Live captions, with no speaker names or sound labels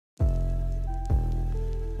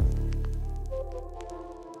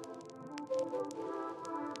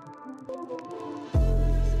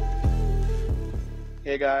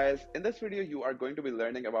Hey guys, in this video you are going to be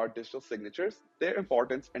learning about digital signatures, their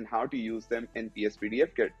importance and how to use them in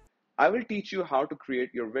Pspdf Kit. I will teach you how to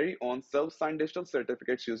create your very own self-signed digital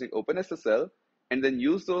certificates using Openssl and then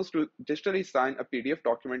use those to digitally sign a PDF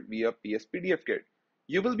document via Pspdf Kit.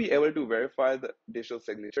 You will be able to verify the digital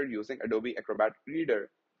signature using Adobe Acrobat Reader.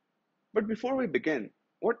 But before we begin,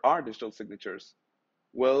 what are digital signatures?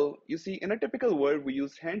 Well, you see, in a typical world, we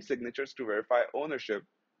use hand signatures to verify ownership.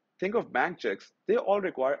 Think of bank checks. They all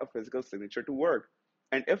require a physical signature to work.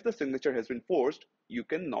 And if the signature has been forged, you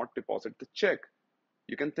cannot deposit the check.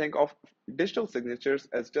 You can think of digital signatures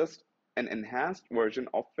as just an enhanced version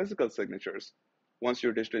of physical signatures. Once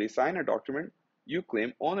you digitally sign a document, you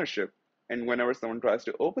claim ownership. And whenever someone tries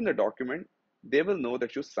to open the document, they will know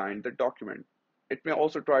that you signed the document. It may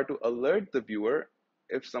also try to alert the viewer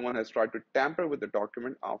if someone has tried to tamper with the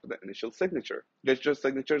document after the initial signature. Digital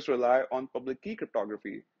signatures rely on public key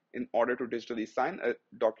cryptography. In order to digitally sign a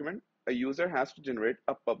document, a user has to generate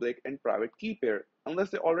a public and private key pair, unless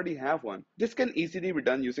they already have one. This can easily be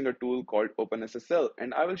done using a tool called Openssl,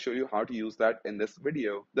 and I will show you how to use that in this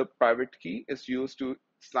video. The private key is used to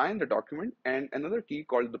sign the document, and another key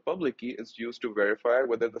called the public key is used to verify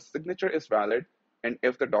whether the signature is valid and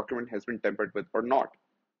if the document has been tampered with or not.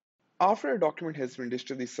 After a document has been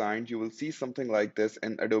digitally signed, you will see something like this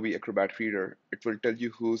in Adobe Acrobat Reader. It will tell you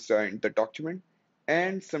who signed the document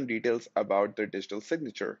and some details about the digital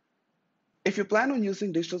signature. If you plan on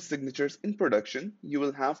using digital signatures in production, you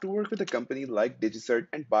will have to work with a company like DigiCert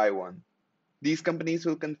and buy one. These companies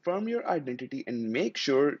will confirm your identity and make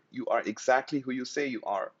sure you are exactly who you say you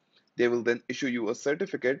are. They will then issue you a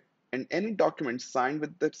certificate, and any document signed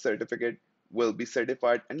with that certificate will be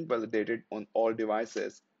certified and validated on all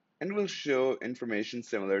devices and will show information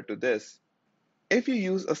similar to this. If you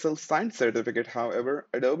use a self-signed certificate, however,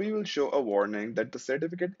 Adobe will show a warning that the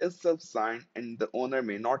certificate is self-signed and the owner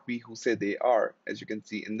may not be who say they are. As you can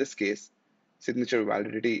see in this case, signature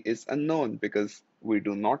validity is unknown because we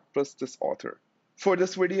do not trust this author. For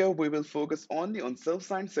this video, we will focus only on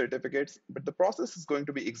self-signed certificates, but the process is going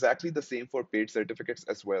to be exactly the same for paid certificates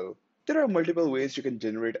as well. There are multiple ways you can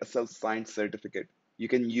generate a self-signed certificate. You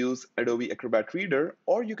can use Adobe Acrobat Reader,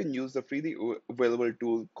 or you can use the freely available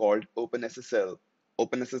tool called Openssl.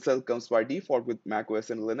 Openssl comes by default with macOS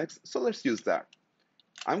and Linux, so let's use that.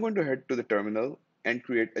 I'm going to head to the terminal and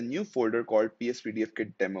create a new folder called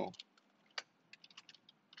Pspdf demo.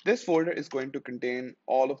 This folder is going to contain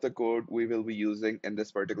all of the code we will be using in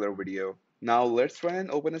this particular video. Now let's run an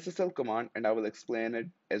Openssl command and I will explain it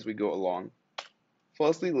as we go along.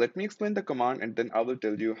 Firstly, let me explain the command and then I will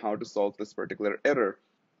tell you how to solve this particular error.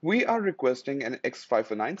 We are requesting an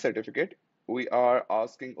X509 certificate. We are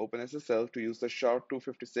asking Openssl to use the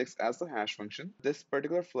SHA-256 as the hash function. This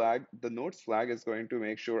particular flag, the nodes flag, is going to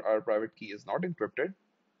make sure our private key is not encrypted.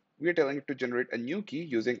 We are telling it to generate a new key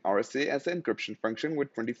using RSA as the encryption function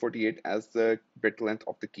with 2048 as the bit length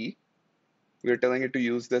of the key. We are telling it to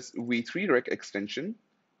use this v3rec extension.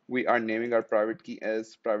 We are naming our private key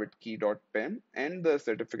as privatekey.pem and the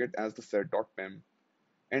certificate as the cert.pem.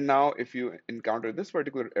 And now if you encounter this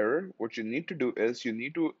particular error, what you need to do is you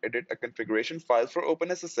need to edit a configuration file for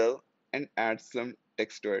Openssl and add some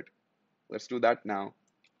text to it. Let's do that now.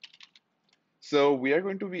 So we are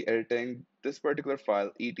going to be editing this particular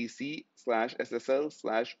file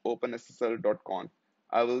etc/ssl/openssl.conf.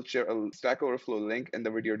 I will share a Stack Overflow link in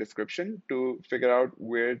the video description to figure out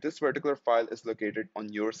where this particular file is located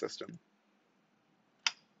on your system.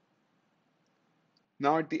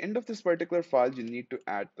 Now at the end of this particular file, you need to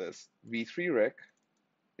add this v3rec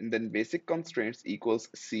and then basic constraints equals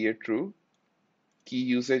CA true, key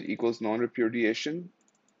usage equals non-repudiation,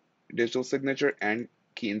 digital signature, and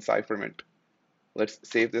key encipherment. Let's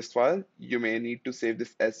save this file. You may need to save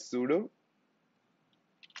this as sudo.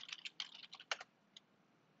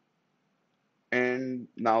 And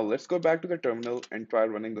now let's go back to the terminal and try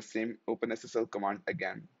running the same Openssl command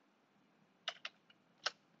again.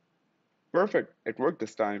 Perfect, it worked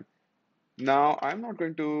this time. Now I'm not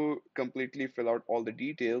going to completely fill out all the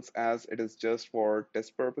details as it is just for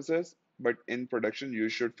test purposes, but in production you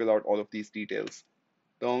should fill out all of these details.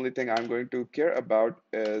 The only thing I'm going to care about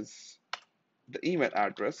is the email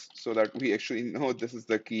address so that we actually know this is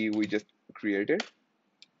the key we just created.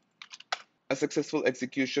 A successful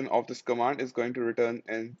execution of this command is going to return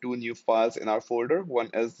in two new files in our folder. One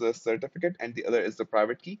is the certificate and the other is the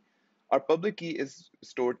private key. Our public key is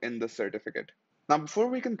stored in the certificate. Now, before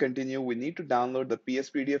we can continue, we need to download the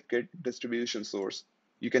Pspdf Kit distribution source.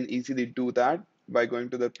 You can easily do that by going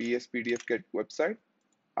to the Pspdf Kit website.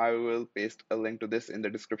 I will paste a link to this in the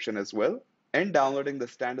description as well. and downloading the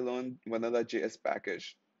standalone vanilla.js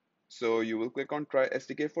package. So you will click on Try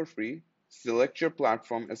SDK for free, select your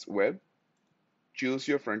platform as web, choose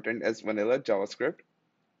your frontend as vanilla JavaScript,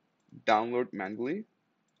 download manually,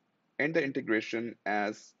 and the integration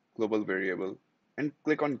as global variable, and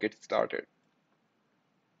click on Get Started.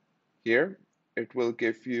 Here, it will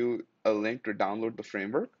give you a link to download the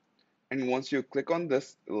framework, and once you click on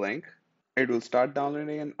this link, it will start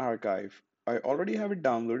downloading an archive. I already have it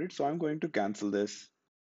downloaded, so I'm going to cancel this.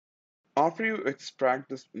 After you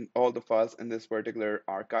extract all the files in this particular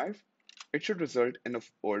archive, it should result in a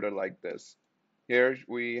folder like this. Here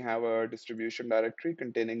we have a distribution directory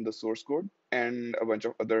containing the source code and a bunch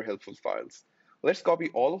of other helpful files. Let's copy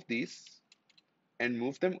all of these and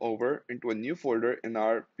move them over into a new folder in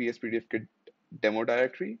our pspdfkit demo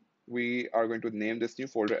directory. We are going to name this new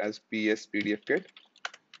folder as pspdfkit.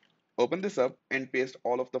 Open this up and paste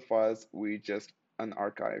all of the files we just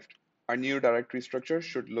unarchived. Our new directory structure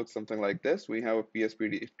should look something like this. We have a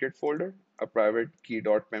pspdfkit folder, a private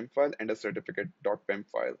key.pem file, and a certificate.pem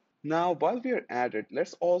file. Now, while we are at it,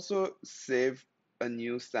 let's also save a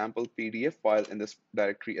new sample PDF file in this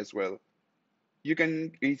directory as well. You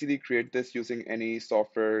can easily create this using any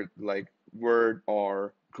software like Word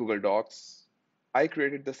or Google Docs. I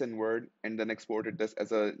created this in Word and then exported this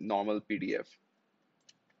as a normal PDF.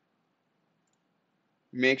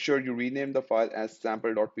 Make sure you rename the file as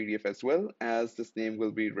sample.pdf as well, as this name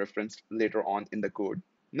will be referenced later on in the code.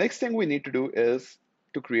 Next thing we need to do is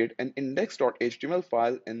to create an index.html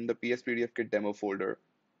file in the pspdfkit demo folder.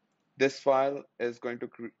 This file is going to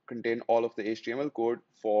contain all of the HTML code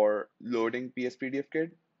for loading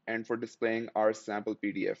pspdfkit and for displaying our sample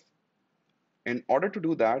PDF. In order to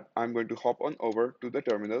do that, I'm going to hop on over to the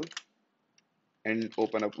terminal and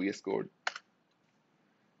open up VS Code.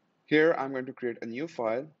 Here, I'm going to create a new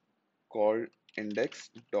file called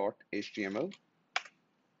index.html.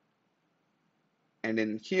 And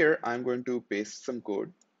in here, I'm going to paste some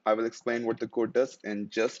code. I will explain what the code does in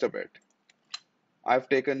just a bit. I've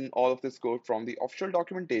taken all of this code from the official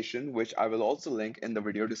documentation, which I will also link in the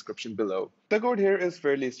video description below. The code here is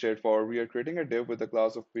fairly straightforward. We are creating a div with the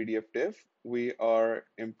class of pdfdiv. We are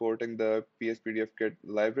importing the pspdfkit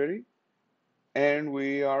library, and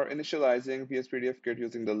we are initializing pspdfkit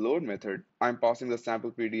using the load method. I'm passing the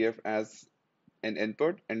sample PDF as an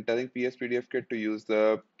input and telling Pspdfkit to use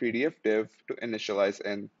the PDF div to initialize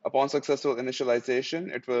in. Upon successful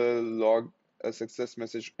initialization, it will log a success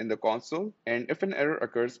message in the console, and if an error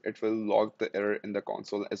occurs, it will log the error in the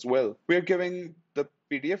console as well. We are giving the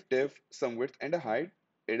PDF div some width and a height.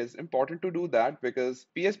 It is important to do that because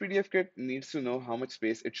Pspdfkit needs to know how much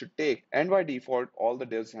space it should take, and by default, all the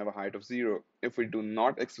divs have a height of 0. If we do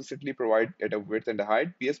not explicitly provide it a width and a height,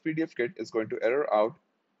 Pspdfkit is going to error out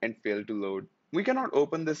and fail to load. We cannot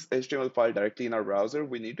open this HTML file directly in our browser.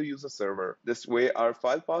 We need to use a server. This way, our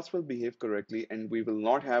file paths will behave correctly and we will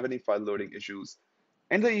not have any file loading issues.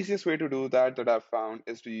 And the easiest way to do that I've found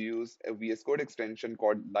is to use a VS Code extension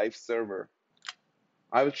called Live Server.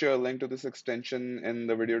 I will share a link to this extension in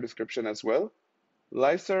the video description as well.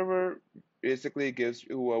 Live Server basically gives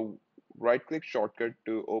you a right-click shortcut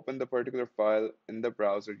to open the particular file in the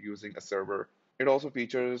browser using a server. It also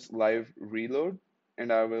features live reload,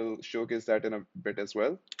 and I will showcase that in a bit as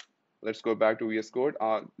well. Let's go back to VS Code.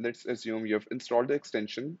 Let's assume you have installed the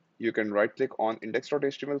extension. You can right-click on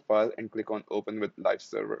index.html file and click on Open with Live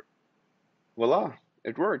Server. Voila,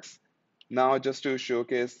 it works. Now, just to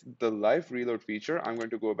showcase the live reload feature, I'm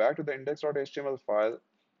going to go back to the index.html file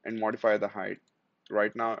and modify the height.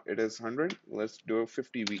 Right now, it is 100. Let's do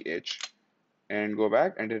 50 VH and go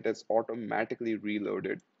back, and it is automatically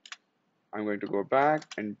reloaded. I'm going to go back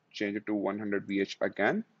and change it to 100 VH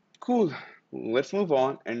again. Cool. Let's move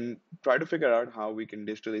on and try to figure out how we can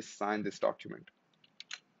digitally sign this document.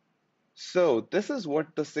 So this is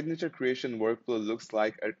what the signature creation workflow looks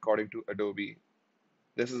like according to Adobe.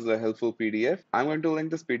 This is a helpful PDF. I'm going to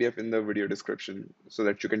link this PDF in the video description so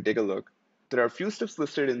that you can take a look. There are a few steps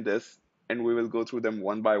listed in this, and we will go through them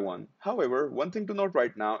one by one. However, one thing to note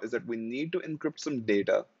right now is that we need to encrypt some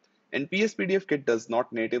data, and Pspdfkit does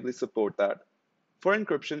not natively support that. For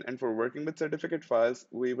encryption and for working with certificate files,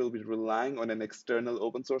 we will be relying on an external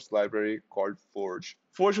open source library called Forge.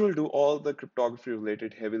 Forge will do all the cryptography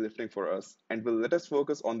related heavy lifting for us and will let us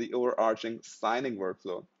focus on the overarching signing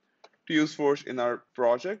workflow. To use Forge in our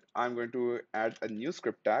project, I'm going to add a new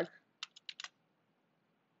script tag.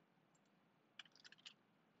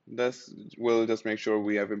 This will just make sure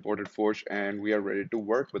we have imported Forge and we are ready to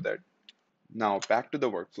work with it. Now back to the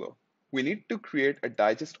workflow. We need to create a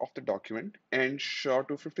digest of the document, and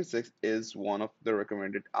SHA-256 is one of the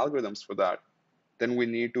recommended algorithms for that. Then we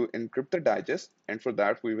need to encrypt the digest, and for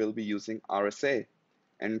that we will be using RSA.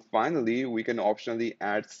 And finally, we can optionally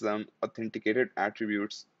add some authenticated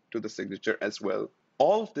attributes to the signature as well.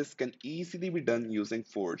 All of this can easily be done using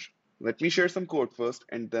Forge. Let me share some code first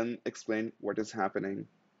and then explain what is happening.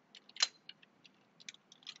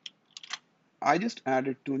 I just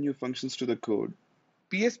added two new functions to the code.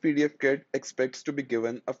 Pspdf expects to be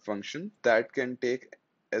given a function that can take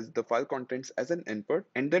as the file contents as an input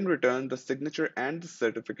and then return the signature and the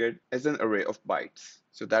certificate as an array of bytes.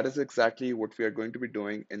 So that is exactly what we are going to be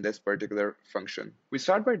doing in this particular function. We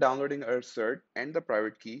start by downloading our cert and the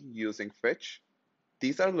private key using fetch.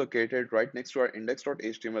 These are located right next to our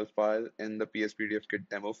index.html file in the Pspdf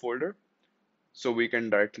demo folder, so we can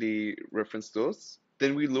directly reference those.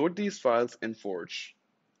 Then we load these files in Forge.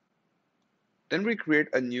 Then we create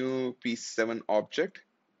a new P7 object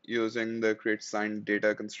using the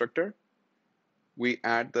createSignedData constructor. We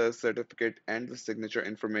add the certificate and the signature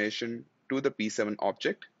information to the P7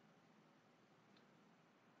 object.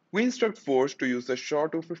 We instruct Forge to use the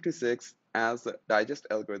SHA-256 as the digest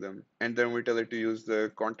algorithm, and then we tell it to use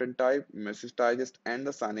the content type, message digest, and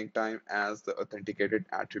the signing time as the authenticated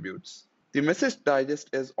attributes. The message digest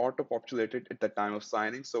is auto-populated at the time of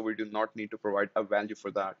signing, so we do not need to provide a value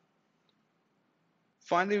for that.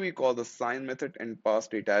 Finally, we call the sign method and pass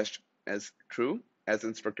detached as true, as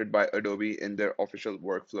instructed by Adobe in their official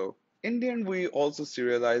workflow. In the end, we also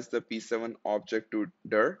serialize the P7 object to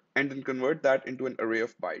dir and then convert that into an array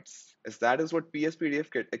of bytes, as that is what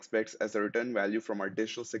Pspdf expects as a return value from our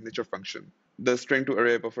digital signature function. The string to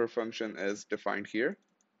array buffer function is defined here,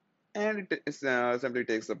 and it simply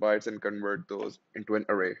takes the bytes and convert those into an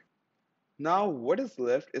array. Now, what is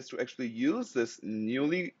left is to actually use this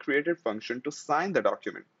newly created function to sign the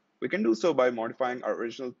document. We can do so by modifying our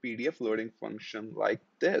original PDF loading function like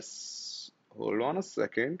this. Hold on a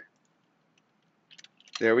second.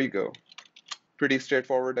 There we go. Pretty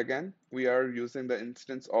straightforward again. We are using the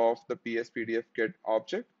instance of the Pspdf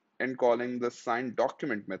object and calling the sign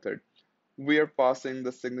document method. We are passing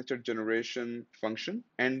the signature generation function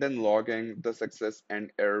and then logging the success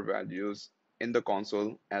and error values in the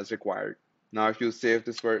console as required. Now, if you save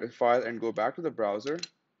this file and go back to the browser,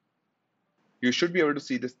 you should be able to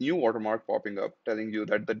see this new watermark popping up telling you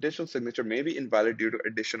that the digital signature may be invalid due to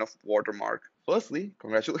addition of watermark. Firstly,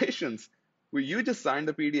 congratulations! You just signed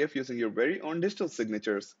the PDF using your very own digital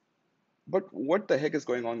signatures. But what the heck is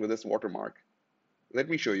going on with this watermark? Let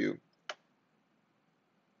me show you.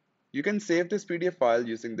 You can save this PDF file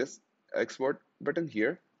using this export button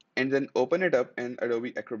here and then open it up in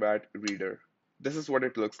Adobe Acrobat Reader. This is what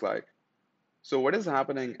it looks like. So what is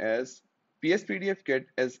happening is Pspdf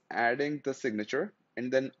is adding the signature,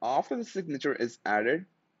 and then after the signature is added,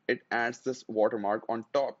 it adds this watermark on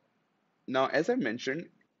top. Now, as I mentioned,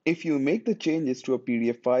 if you make the changes to a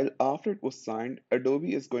PDF file after it was signed,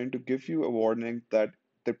 Adobe is going to give you a warning that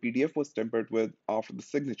the PDF was tampered with after the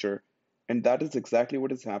signature. And that is exactly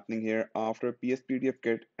what is happening here after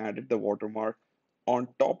Pspdf added the watermark on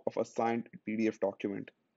top of a signed PDF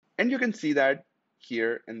document. And you can see that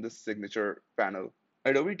here in the signature panel.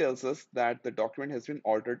 Adobe tells us that the document has been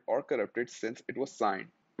altered or corrupted since it was signed.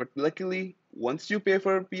 But luckily, once you pay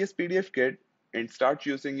for Pspdf and start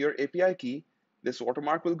using your API key, this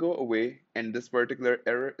watermark will go away and this particular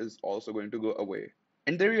error is also going to go away.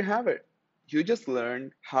 And there you have it. You just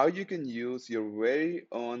learned how you can use your very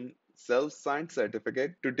own self-signed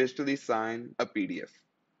certificate to digitally sign a PDF.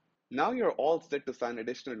 Now you're all set to sign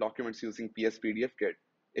additional documents using Pspdf.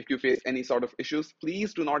 If you face any sort of issues,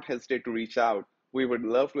 please do not hesitate to reach out. We would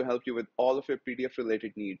love to help you with all of your PDF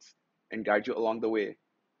related needs and guide you along the way.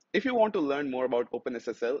 If you want to learn more about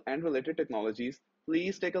Openssl and related technologies,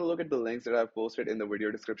 please take a look at the links that I've posted in the video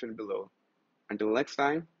description below. Until next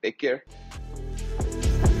time, take care.